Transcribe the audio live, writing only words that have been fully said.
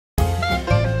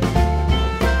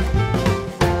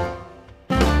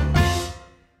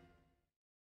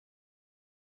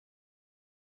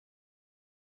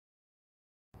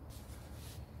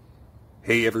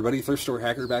Hey everybody, Thrift Store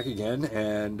Hacker back again,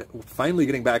 and finally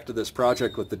getting back to this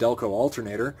project with the Delco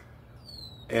alternator.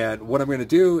 And what I'm going to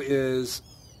do is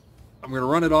I'm going to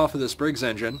run it off of this Briggs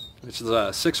engine, which is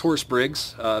a 6-horse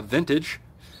Briggs vintage,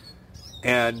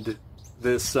 and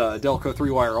this Delco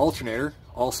 3-wire alternator,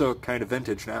 also kind of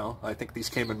vintage now. I think these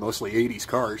came in mostly 80s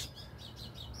cars.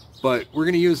 But we're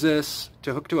going to use this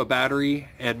to hook to a battery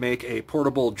and make a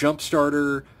portable jump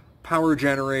starter, power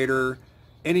generator,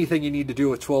 anything you need to do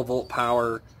with 12-volt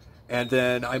power, and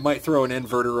then I might throw an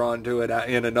inverter onto it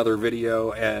in another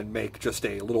video and make just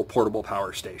a little portable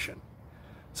power station.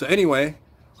 So anyway,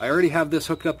 I already have this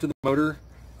hooked up to the motor.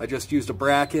 I just used a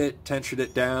bracket, tensioned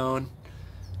it down,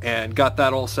 and got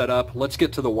that all set up. Let's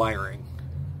get to the wiring.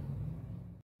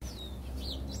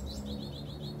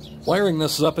 Wiring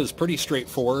this up is pretty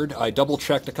straightforward. I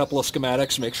double-checked a couple of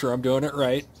schematics to make sure I'm doing it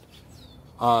right.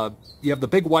 You have the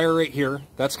big wire right here.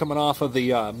 That's coming off of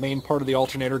the main part of the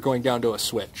alternator going down to a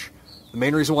switch. The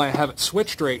main reason why I have it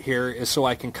switched right here is so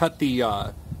I can cut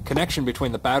the connection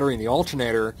between the battery and the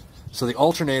alternator, so the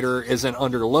alternator isn't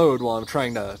under load while I'm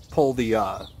trying to pull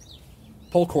the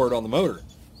pull cord on the motor.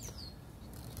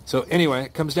 So anyway,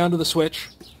 it comes down to the switch,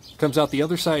 comes out the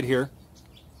other side here,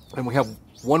 and we have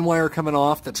one wire coming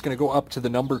off that's going to go up to the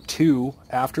number 2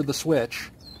 after the switch,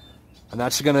 and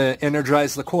that's going to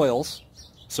energize the coils.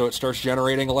 So it starts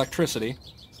generating electricity.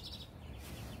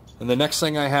 And the next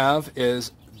thing I have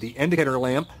is the indicator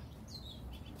lamp,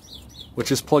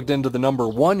 which is plugged into the number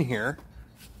 1 here.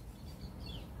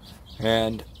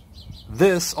 And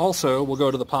this also will go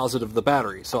to the positive of the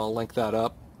battery, so I'll link that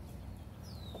up.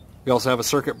 We also have a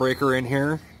circuit breaker in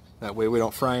here, that way we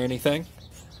don't fry anything.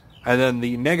 And then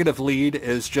the negative lead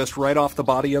is just right off the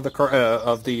body of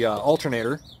the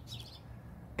alternator,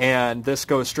 and this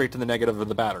goes straight to the negative of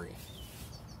the battery.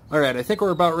 Alright, I think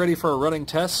we're about ready for a running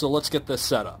test, so let's get this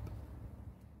set up.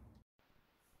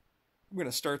 I'm going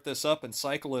to start this up and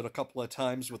cycle it a couple of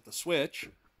times with the switch,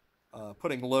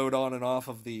 putting load on and off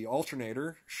of the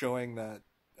alternator, showing that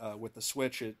with the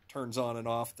switch it turns on and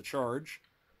off the charge.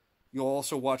 You'll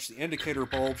also watch the indicator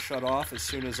bulb shut off as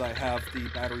soon as I have the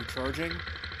battery charging,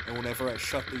 and whenever I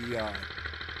shut the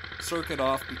circuit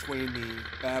off between the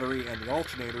battery and the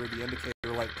alternator, the indicator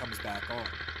light comes back on.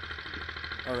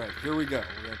 Alright, here we go.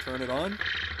 We're going to turn it on. You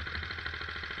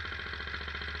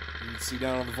can see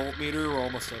down on the voltmeter, we're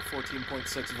almost at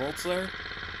 14.6 volts there.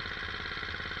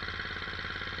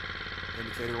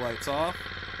 Indicator light's off.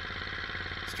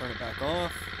 Let's turn it back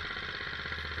off.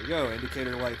 There we go,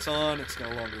 indicator light's on, it's no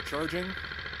longer charging. Turn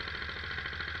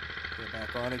it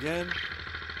back on again.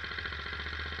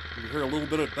 You hear a little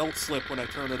bit of belt slip when I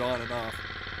turn it on and off.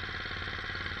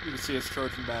 You can see it's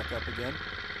charging back up again.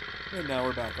 And now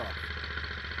we're back off.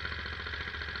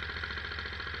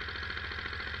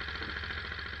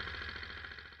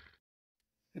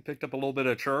 It picked up a little bit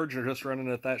of charge, or just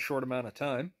running at that short amount of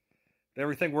time. But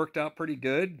everything worked out pretty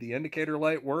good. The indicator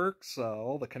light works,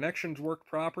 all the connections work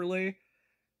properly.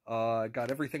 Got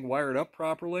everything wired up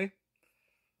properly.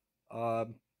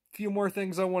 Few more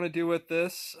things I want to do with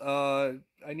this. I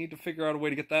need to figure out a way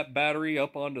to get that battery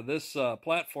up onto this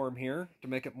platform here to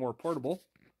make it more portable.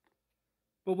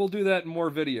 But we'll do that in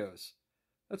more videos.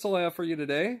 That's all I have for you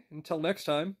today. Until next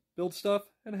time, build stuff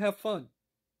and have fun.